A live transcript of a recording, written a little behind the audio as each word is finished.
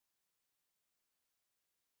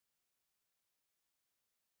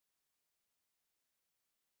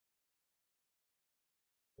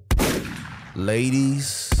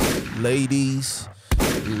Ladies, ladies,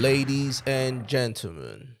 ladies and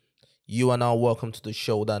gentlemen, you are now welcome to the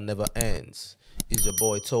show that never ends. It's your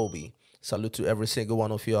boy Toby. Salute to every single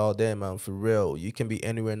one of you out there, man. For real, you can be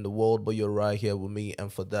anywhere in the world, but you're right here with me,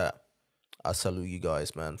 and for that, I salute you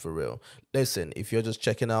guys, man. For real. Listen, if you're just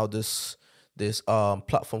checking out this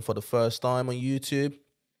platform for the first time on YouTube,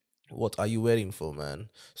 what are you waiting for, man?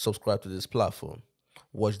 Subscribe to this platform,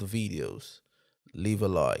 watch the videos, leave a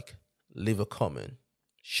like, leave a comment,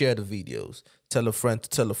 share the videos, tell a friend to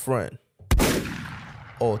tell a friend,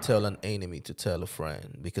 or tell an enemy to tell a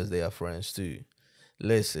friend because they are friends too.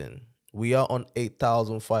 Listen, we are on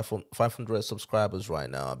 8,500 subscribers right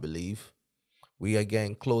now, I believe. We are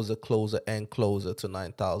getting closer and closer to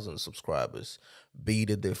 9,000 subscribers. Be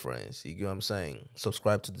the difference. You get what I'm saying?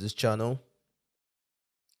 Subscribe to this channel,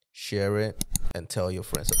 share it, and tell your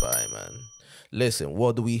friends about it, man. Listen,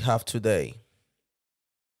 what do we have today?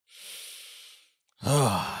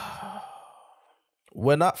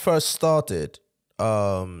 When I first started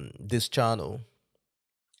this channel,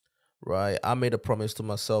 right, I made a promise to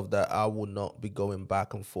myself that I would not be going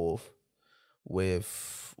back and forth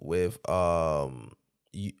with let's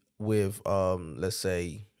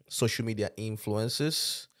say social media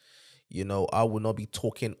influencers. You know, I will not be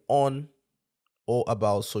talking on or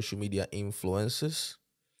about social media influencers.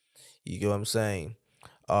 You get what I'm saying?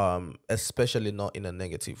 Especially not in a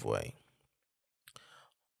negative way.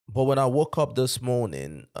 But when I woke up this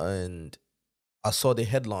morning and I saw the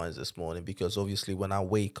headlines this morning, because obviously when I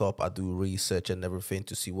wake up, I do research and everything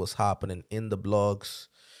to see what's happening in the blogs,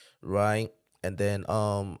 right? And then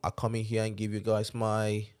I come in here and give you guys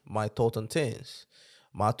my thought on things.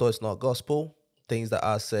 My thought is not gospel. Things that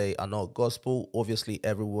I say are not gospel. Obviously,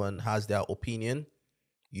 everyone has their opinion.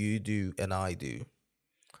 You do and I do,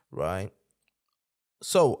 right?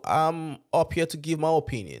 So I'm up here to give my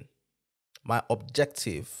opinion, my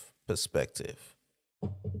objective perspective.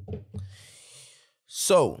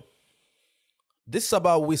 So this is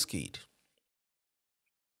about Wizkid.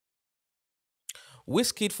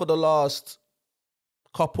 Wizkid for the last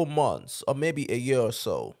couple months or maybe a year or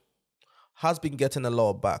so has been getting a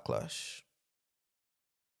lot of backlash.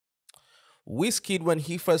 Wizkid, when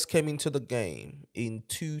he first came into the game in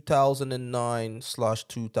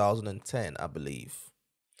 2009/2010, I believe,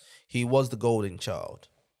 he was the golden child.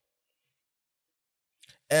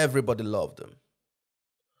 Everybody loved him.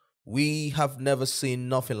 We have never seen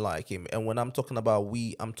nothing like him. And when I'm talking about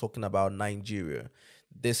we, I'm talking about Nigeria.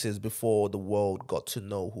 This is before the world got to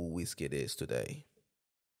know who Wizkid is today.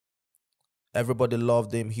 Everybody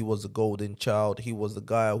loved him. He was the golden child. He was the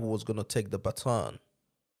guy who was going to take the baton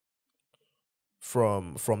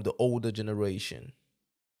from the older generation.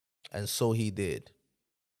 And so he did.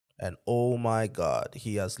 And oh my God,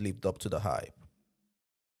 he has lived up to the hype.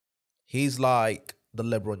 He's like the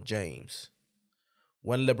LeBron James.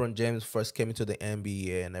 When LeBron James first came into the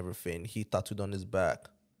NBA and everything, he tattooed on his back,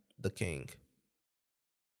 the king.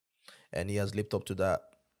 And he has lived up to that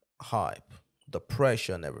hype, the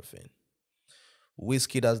pressure and everything.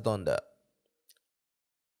 Wizkid has done that.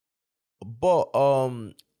 But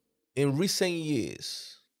in recent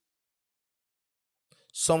years,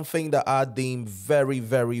 something that I deem very,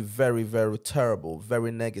 very, very, very terrible,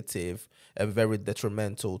 very negative, and very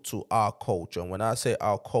detrimental to our culture. And when I say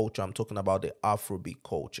our culture, I'm talking about the Afrobeat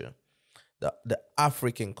culture, the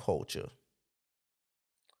African culture.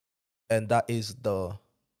 And that is the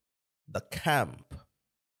camp,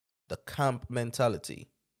 the camp mentality.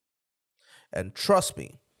 And trust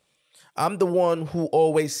me, I'm the one who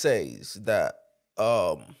always says that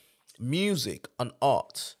music and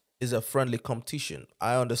art is a friendly competition.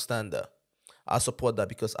 I understand that. I support that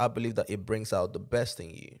because I believe that it brings out the best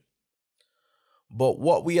in you. But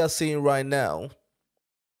what we are seeing right now,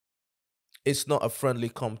 it's not a friendly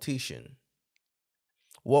competition.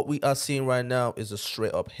 What we are seeing right now is a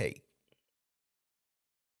straight up hate.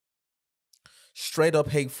 Straight up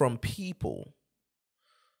hate from people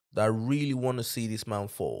that really want to see this man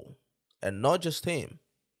fall. And not just him.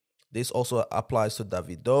 This also applies to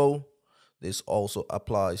Davido. This also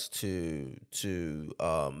applies to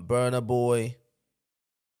Burna Boy.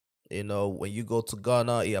 You know, when you go to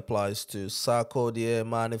Ghana, it applies to Sarkodie,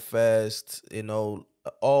 Manifest, you know,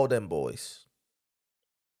 all them boys.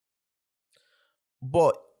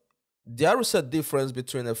 But there is a difference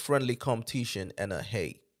between a friendly competition and a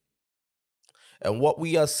hate. And what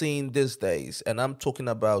we are seeing these days, and I'm talking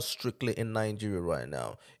about strictly in Nigeria right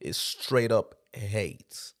now, is straight up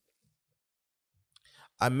hate.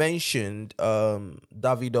 I mentioned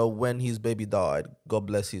Davido when his baby died. God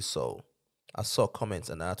bless his soul. I saw comments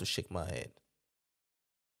and I had to shake my head.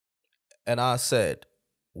 And I said,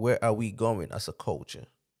 Where are we going as a culture?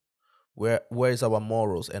 Where is our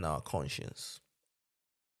morals and our conscience?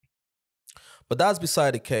 But that's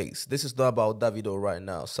beside the case. This is not about Davido right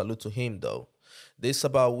now. Salute to him though. This is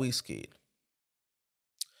about Wizkid.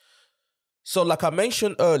 So, like I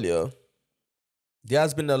mentioned earlier, there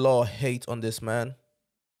has been a lot of hate on this man.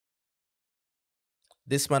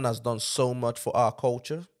 This man has done so much for our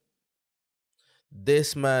culture.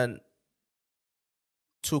 This man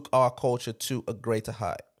took our culture to a greater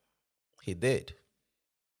height. He did.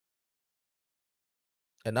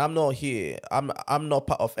 And I'm not here. I'm not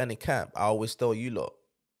part of any camp. I always tell you lot,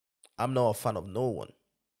 I'm not a fan of no one.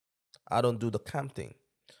 I don't do the camp thing.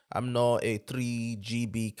 I'm not a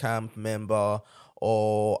 3GB camp member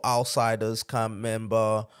or Outsiders camp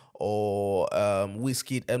member or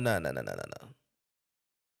Wizkid. No.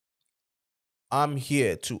 I'm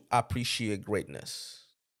here to appreciate greatness.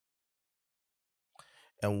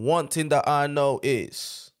 And one thing that I know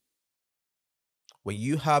is when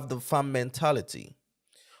you have the fan mentality,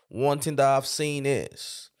 one thing that I've seen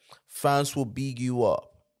is fans will big you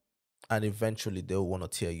up and eventually they'll want to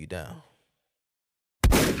tear you down.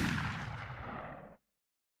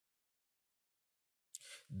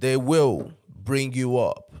 They will bring you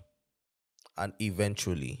up and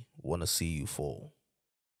eventually want to see you fall.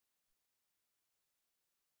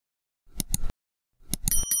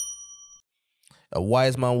 A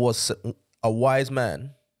wise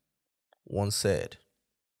man once said,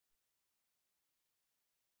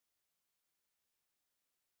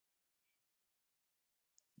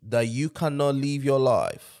 that you cannot live your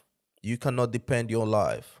life, you cannot depend your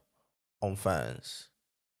life on fans.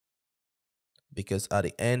 Because at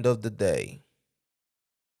the end of the day,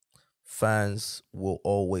 fans will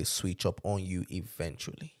always switch up on you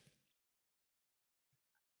eventually.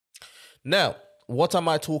 Now, what am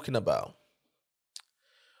I talking about?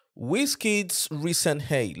 Wizkid's recent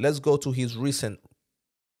hate. Let's go to his recent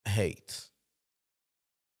hate.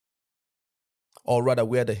 Or rather,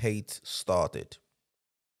 where the hate started.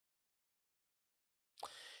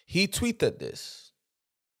 He tweeted this.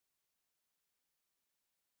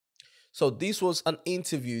 So this was an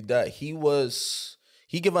interview that he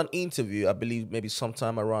gave an interview, I believe maybe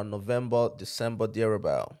sometime around November, December,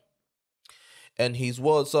 thereabout. And his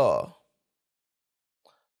words are,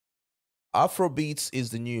 Afrobeats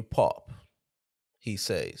is the new pop, he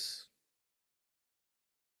says.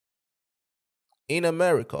 In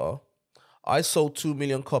America, I sold 2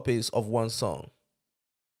 million copies of one song.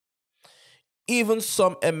 Even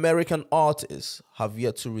some American artists have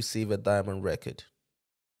yet to receive a diamond record.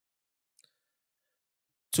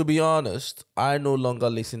 To be honest, I no longer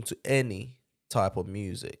listen to any type of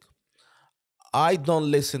music. I don't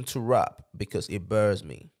listen to rap because it burns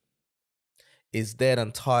me. It's dead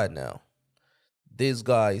and tired now. These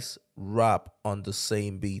guys rap on the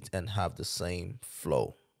same beat and have the same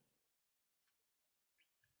flow.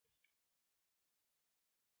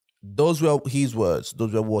 Those were his words.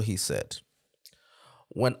 Those were what he said.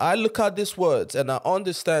 When I look at these words and I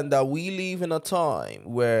understand that we live in a time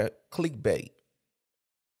where clickbait,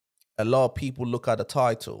 a lot of people look at the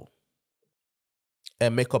title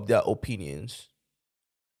and make up their opinions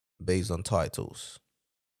based on titles.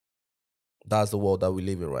 That's the world that we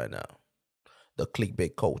live in right now. The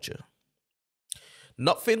clickbait culture.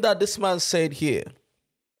 Nothing that this man said here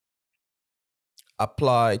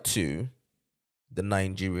apply to the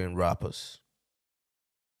Nigerian rappers.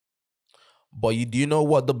 But do you know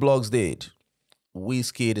what the blogs did?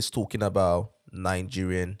 Wizkid is talking about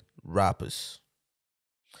Nigerian rappers.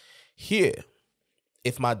 Here,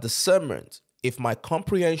 if my discernment, if my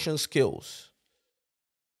comprehension skills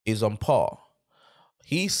is on par,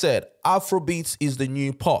 he said Afrobeats is the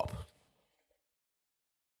new pop.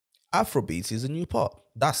 Afrobeats is the new pop.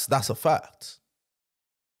 That's a fact.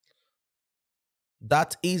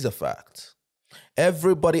 That is a fact.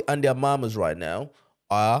 Everybody and their mamas right now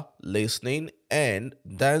are listening and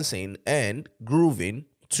dancing and grooving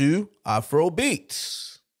to Afro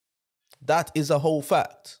beats. That is a whole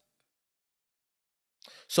fact.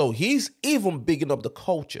 So he's even bigging up the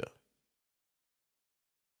culture.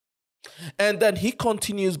 And then he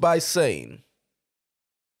continues by saying,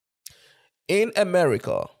 in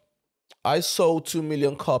America, I sold 2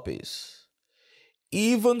 million copies.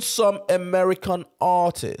 Even some American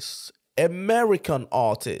artists,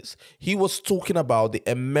 he was talking about the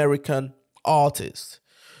American artists.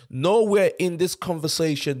 Nowhere in this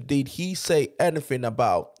conversation did he say anything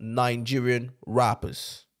about Nigerian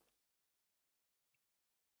rappers.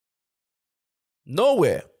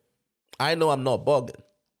 Nowhere. I know I'm not bugging.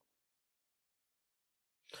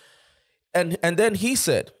 And then he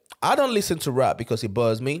said, I don't listen to rap because it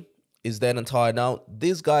bugs me. is then entire now.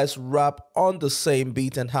 These guys rap on the same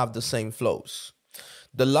beat and have the same flows.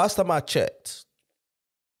 The last time I checked,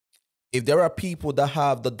 if there are people that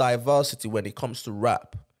have the diversity when it comes to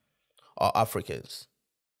rap, are Africans.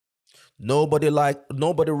 Nobody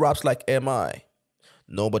raps like MI.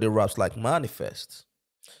 Nobody raps like Manifest.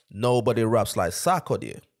 Nobody raps like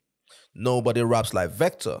Sarkodie. Nobody raps like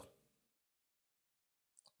Vector.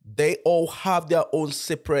 They all have their own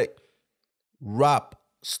separate rap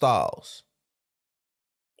styles.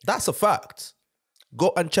 That's a fact.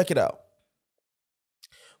 Go and check it out.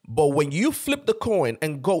 But when you flip the coin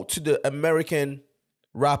and go to the American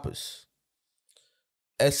rappers,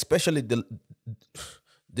 especially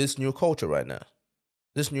this new culture right now,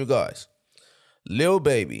 this new guys, Lil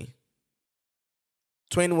Baby,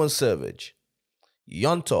 21 Savage,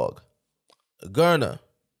 Young Thug, Gunna,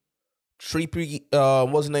 Trippy,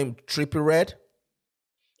 what's his name? Trippy Red,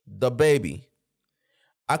 The Baby.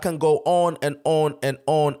 I can go on and on and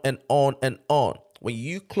on and on and on. When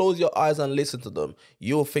you close your eyes and listen to them,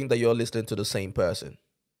 you'll think that you're listening to the same person.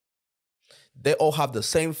 They all have the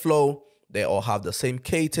same flow. They all have the same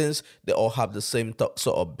cadence. They all have the same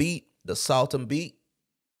sort of beat, the Southern beat.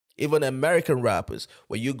 Even American rappers,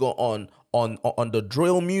 when you go on the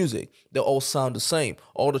drill music, they all sound the same.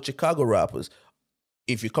 All the Chicago rappers,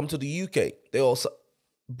 if you come to the UK, they all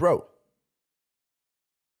bro.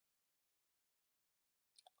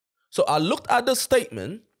 So I looked at the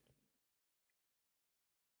statement.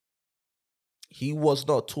 He was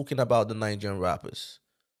not talking about the Nigerian rappers.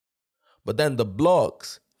 But then the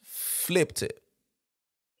blogs flipped it.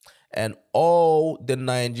 And all the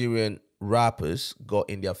Nigerian rappers got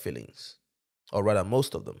in their feelings. Or rather,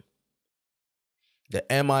 most of them. The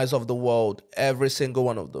MIs of the world, every single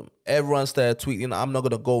one of them. Everyone started tweeting. I'm not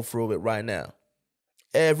going to go through it right now.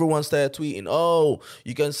 Everyone started tweeting, oh,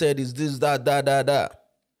 you can say this, that.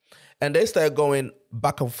 And they started going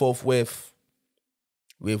back and forth with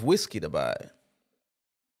Wizkid about it.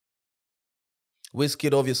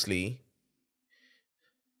 Wizkid, obviously,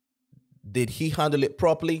 did he handle it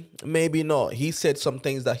properly? Maybe not. He said some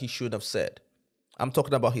things that he shouldn't have said. I'm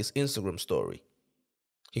talking about his Instagram story.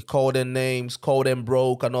 He called them names, called them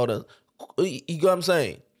broke and all that. You get what I'm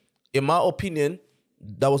saying? In my opinion,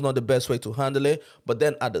 that was not the best way to handle it. But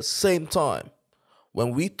then at the same time,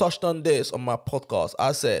 when we touched on this on my podcast,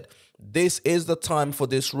 I said, this is the time for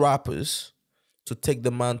these rappers to take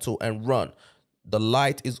the mantle and run. The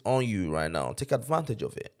light is on you right now. Take advantage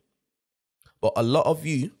of it. But a lot of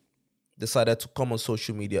you decided to come on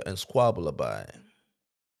social media and squabble about it.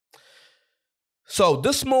 So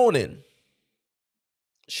this morning,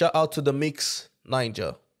 shout out to the Mix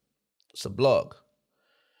Ninja. It's a blog.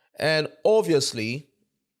 And obviously,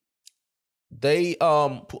 they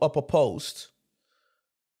put up a post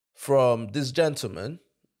from this gentleman.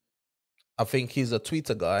 I think he's a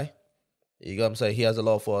Twitter guy. You know what I'm saying? He has a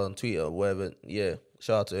lot of followers on Twitter, whatever. Yeah,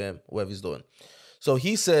 shout out to him, whatever he's doing. So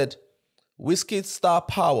he said, Wizkid's star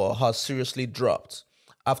power has seriously dropped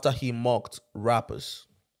after he mocked rappers.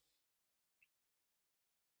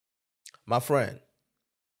 My friend,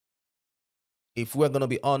 if we're going to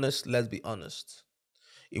be honest, let's be honest.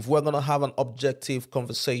 If we're going to have an objective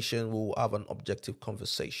conversation, we'll have an objective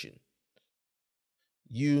conversation.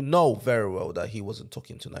 You know very well that he wasn't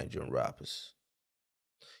talking to Nigerian rappers.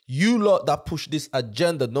 You lot that push this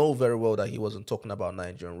agenda know very well that he wasn't talking about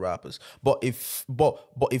Nigerian rappers. But it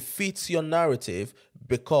fits your narrative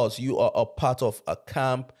because you are a part of a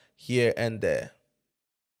camp here and there.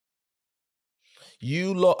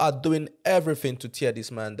 You lot are doing everything to tear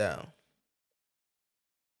this man down.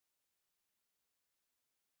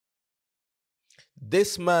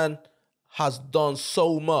 This man has done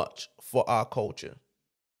so much for our culture.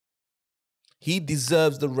 He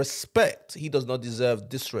deserves the respect. He does not deserve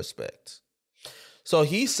disrespect. So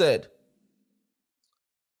he said,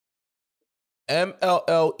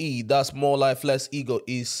 MLLE, that's More Life, Less Ego,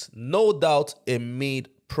 is no doubt a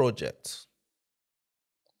mid project.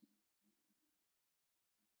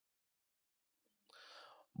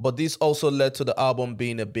 But this also led to the album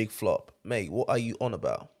being a big flop. Mate, what are you on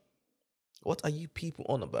about? What are you people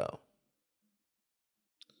on about?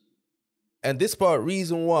 And this part,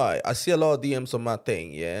 reason why, I see a lot of DMs on my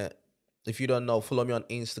thing, yeah? If you don't know, follow me on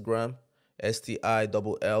Instagram,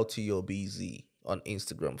 STILLTOBZ on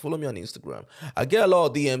Instagram. Follow me on Instagram. I get a lot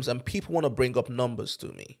of DMs and people want to bring up numbers to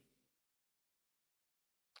me.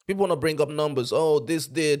 People want to bring up numbers. Oh, this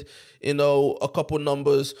did, a couple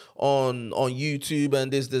numbers on YouTube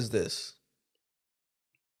and this.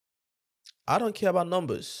 I don't care about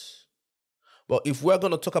numbers. But if we're going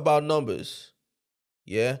to talk about numbers,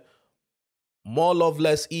 yeah, More Love,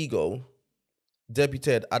 Less Ego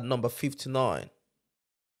debuted at number 59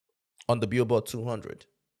 on the Billboard 200.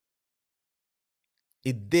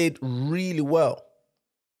 It did really well.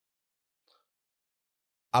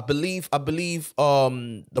 I believe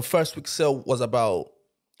the first week sale was about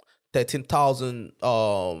 13,000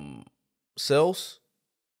 sales.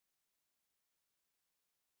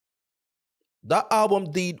 That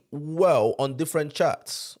album did well on different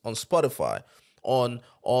charts, on Spotify, on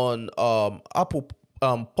Apple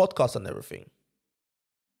podcasts and everything.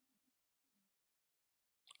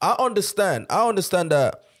 I understand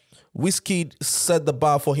that Wizkid set the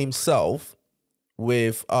bar for himself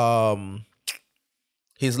with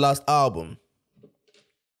his last album.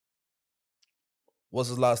 What's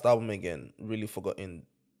his last album again? Really forgotten.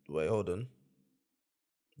 Wait, hold on.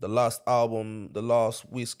 The last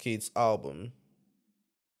Wizkid's album.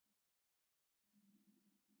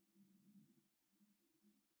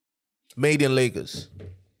 Made in Lagos.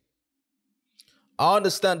 I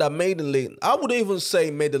understand that Made in Lagos. I wouldn't even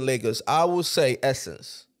say Made in Lagos. I would say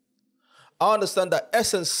Essence. I understand that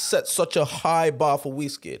Essence set such a high bar for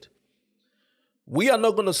Wizkid. We are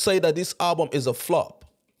not going to say that this album is a flop.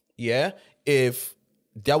 Yeah, if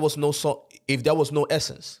there was no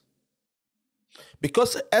Essence.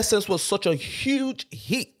 Because Essence was such a huge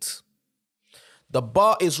hit, the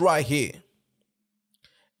bar is right here.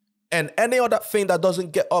 And any other thing that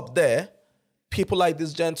doesn't get up there, people like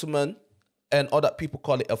this gentleman and other people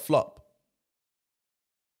call it a flop.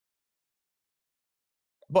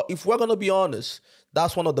 But if we're going to be honest,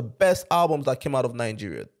 that's one of the best albums that came out of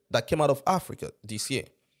Nigeria, that came out of Africa this year.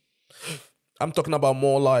 I'm talking about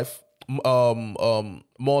More Life,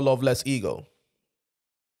 More Love, Less Ego.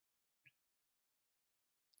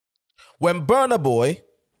 When Burna Boy,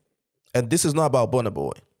 and this is not about Burna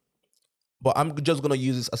Boy, but I'm just going to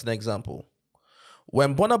use this as an example.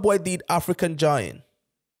 When Burna Boy did African Giant,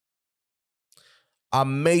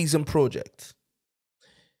 amazing project.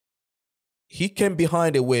 He came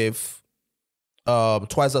behind it with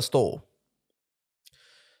Twice as Tall.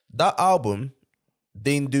 That album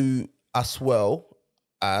didn't do as well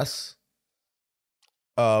as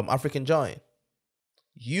African Giant.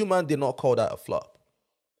 You, man, did not call that a flop.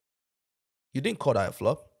 You didn't call that a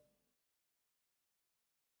flop.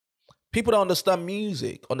 People that understand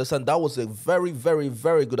music understand that was a very, very,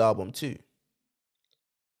 very good album too.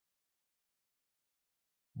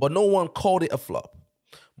 But no one called it a flop.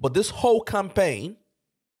 But this whole campaign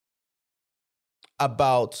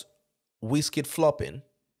about Wizkid flopping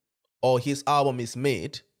or his album is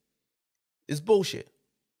made is bullshit.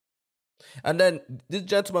 And then this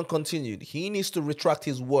gentleman continued. He needs to retract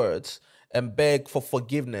his words and beg for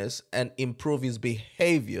forgiveness and improve his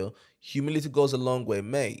behavior. Humility goes a long way,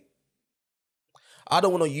 mate. I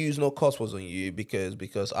don't want to use no curse words on you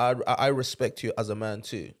because I respect you as a man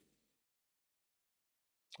too.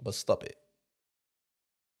 But stop it.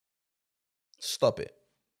 Stop it.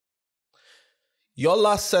 Your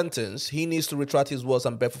last sentence, he needs to retract his words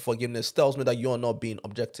and beg for forgiveness, tells me that you are not being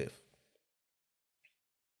objective.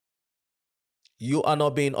 You are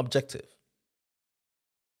not being objective.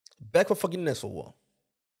 Beg for forgiveness for what?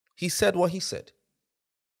 He said what he said.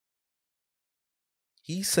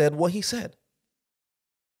 He said what he said.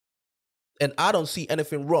 And I don't see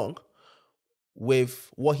anything wrong with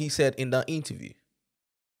what he said in that interview.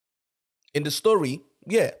 In the story,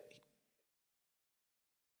 yeah,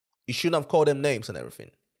 he shouldn't have called them names and everything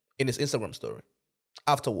in his Instagram story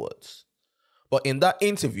afterwards. But in that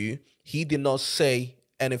interview, he did not say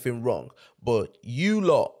anything wrong. But you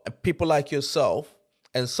lot and people like yourself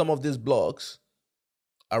and some of these blogs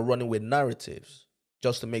are running with narratives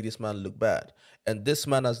just to make this man look bad. And this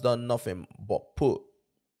man has done nothing but put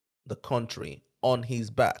the country on his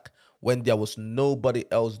back when there was nobody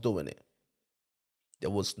else doing it. There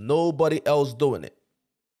was nobody else doing it.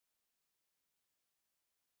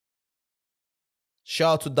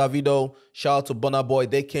 Shout out to Davido, shout out to Burna Boy.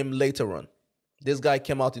 They came later on. This guy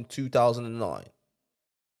came out in 2009.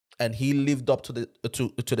 And he lived up to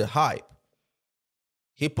the hype.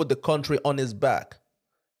 He put the country on his back.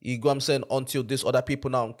 You know what I'm saying? Until these other people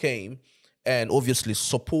now came and obviously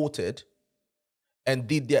supported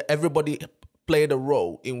and everybody played a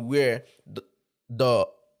role in where the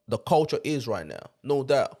culture is right now. No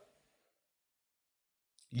doubt.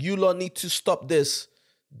 You lot need to stop this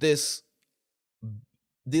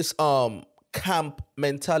camp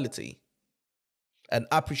mentality and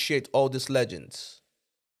appreciate all these legends.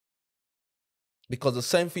 Because the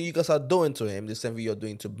same thing you guys are doing to him, the same thing you're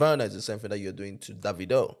doing to Burna, is the same thing that you're doing to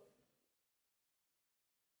Davido.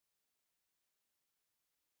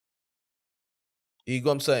 You know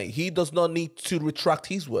what I'm saying? He does not need to retract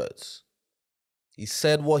his words. He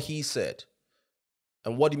said what he said.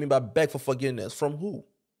 And what do you mean by beg for forgiveness? From who?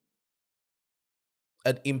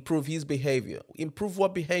 And improve his behavior. Improve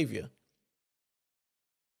what behavior?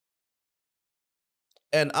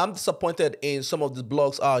 And I'm disappointed in some of the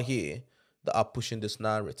blogs out here that are pushing this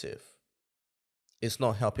narrative. It's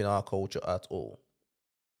not helping our culture at all.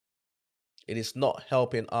 It is not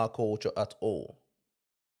helping our culture at all.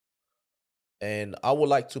 And I would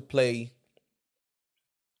like to play,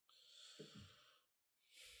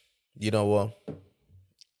 you know what?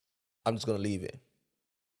 I'm just going to leave it.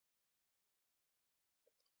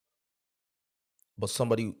 But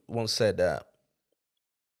somebody once said that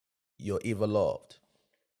you're either loved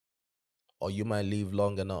or you might live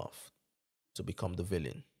long enough to become the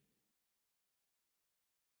villain.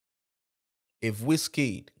 If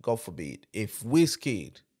Wizkid, God forbid, if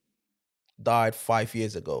Wizkid died 5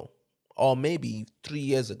 years ago, or maybe 3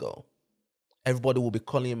 years ago, everybody will be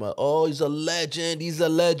calling him, oh, he's a legend, he's a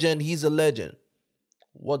legend, he's a legend.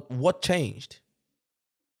 What changed?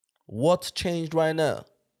 What's changed right now?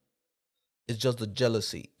 It's just the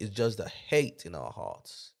jealousy. It's just the hate in our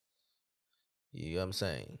hearts. You know what I'm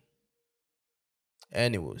saying?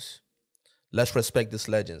 Anyways, let's respect these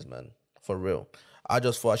legends, man. For real. I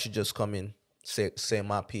just thought I should just come in, say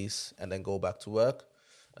my piece, and then go back to work.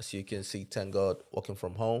 As you can see, thank God, working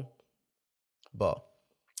from home. But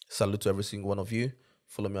salute to every single one of you.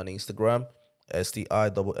 Follow me on Instagram,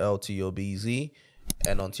 STILLTOBZ.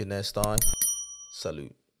 And until next time,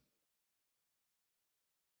 salute.